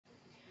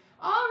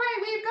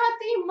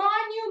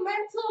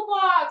Monumental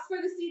box for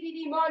the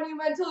CDD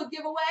Monumental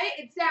giveaway.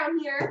 It's down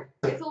here.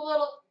 It's a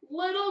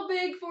little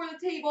big for the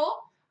table.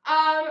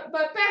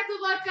 But best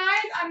of luck,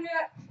 guys. I'm going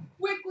to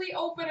quickly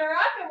open her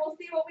up and we'll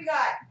see what we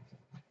got.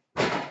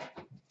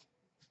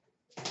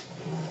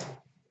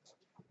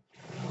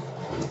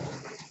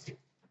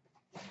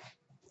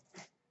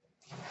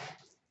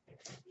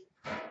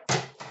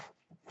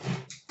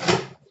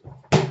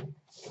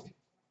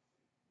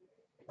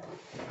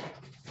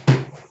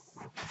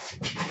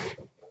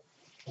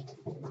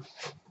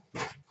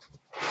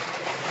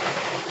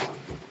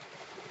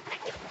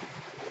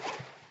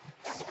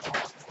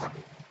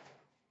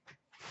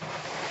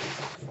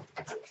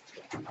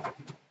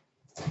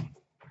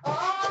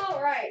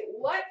 All right,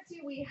 what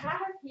do we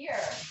have here?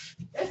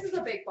 This is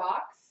a big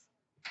box.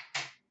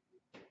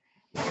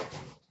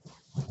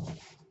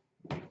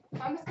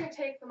 I'm just going to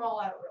take them all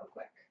out real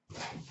quick.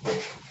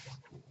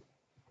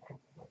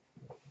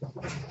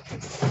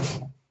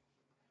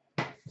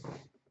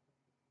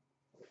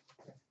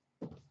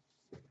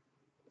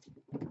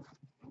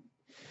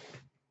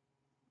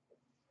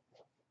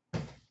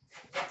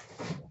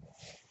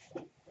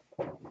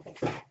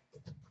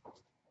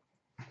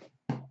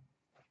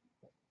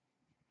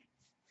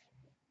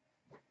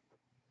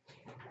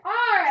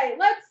 All right,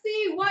 let's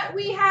see what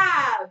we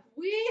have.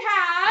 We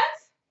have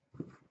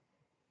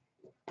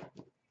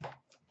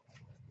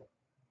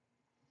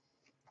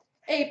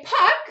a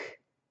puck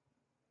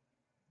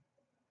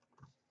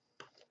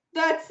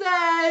that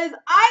says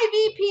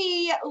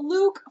IVP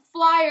Luke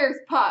Flyers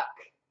puck.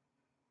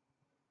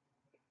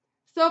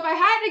 So if I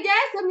had to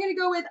guess, I'm going to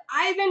go with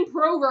Ivan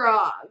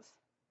Provorov.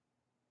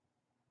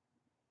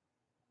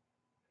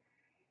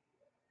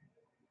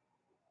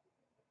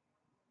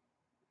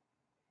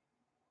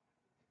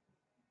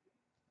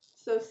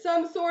 So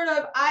some sort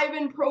of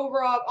Ivan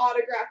Provorov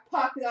autographed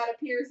puck that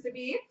appears to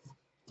be.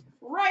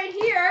 Right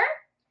here,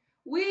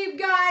 we've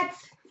got,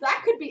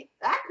 that could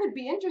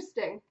be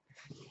interesting.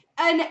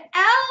 An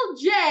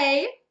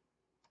LJ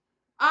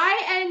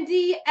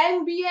IND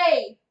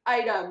NBA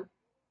item.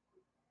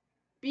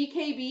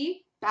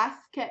 BKB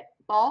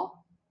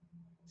basketball.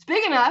 It's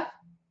big enough.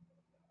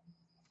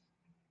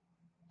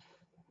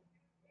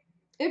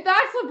 If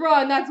that's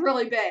LeBron, that's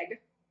really big.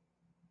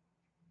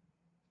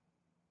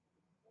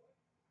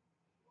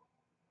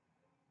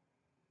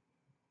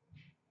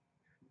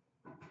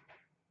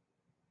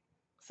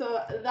 So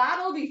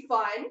that'll be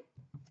fun.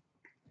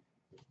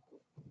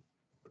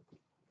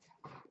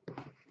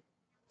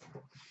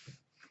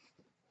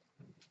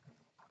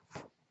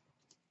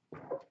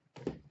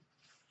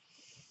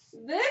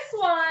 This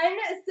one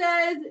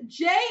says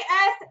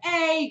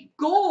JSA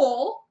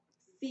Goal,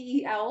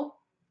 CEL.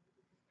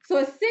 So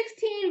a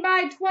 16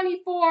 by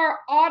 24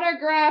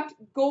 autographed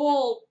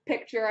goal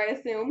picture, I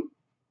assume,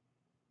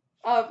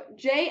 of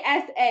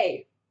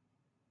JSA.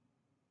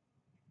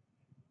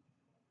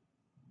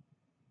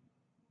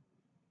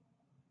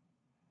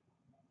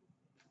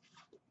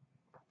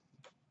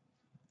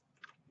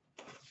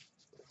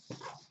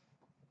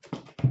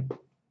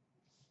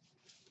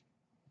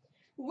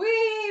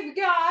 We've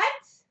got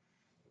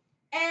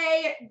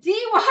a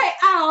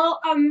DYL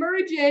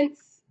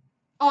Emergence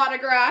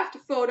autographed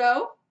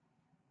photo.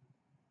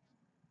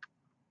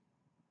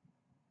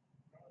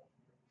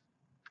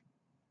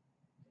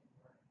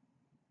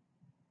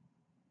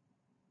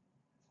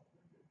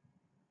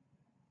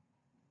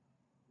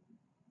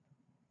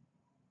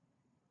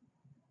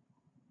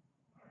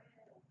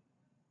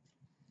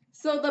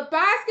 So the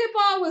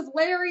basketball was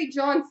Larry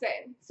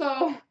Johnson.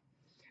 So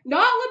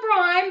not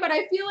LeBron, but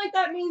I feel like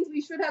that means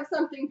we should have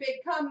something big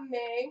coming.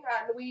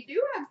 And we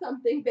do have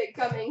something big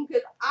coming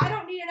because I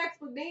don't need an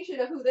explanation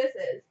of who this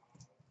is.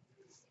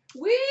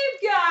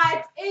 We've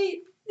got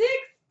a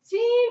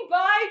 16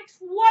 by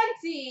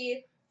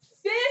 20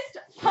 fist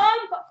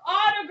pump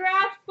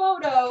autographed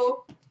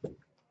photo.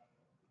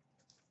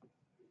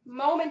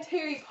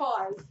 Momentary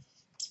pause.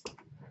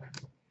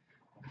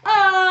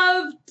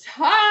 Of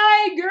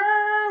Tiger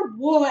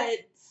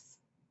Woods.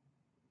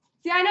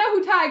 See, I know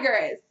who Tiger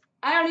is.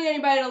 I don't need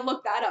anybody to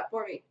look that up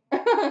for me.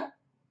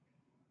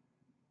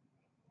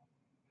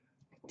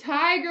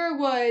 Tiger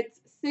Woods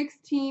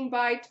 16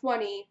 by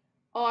 20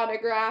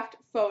 autographed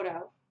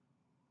photo.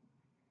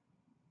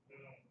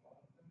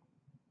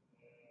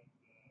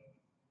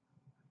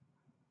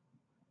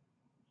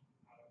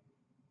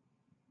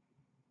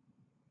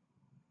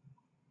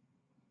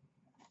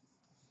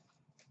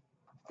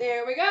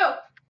 There we go.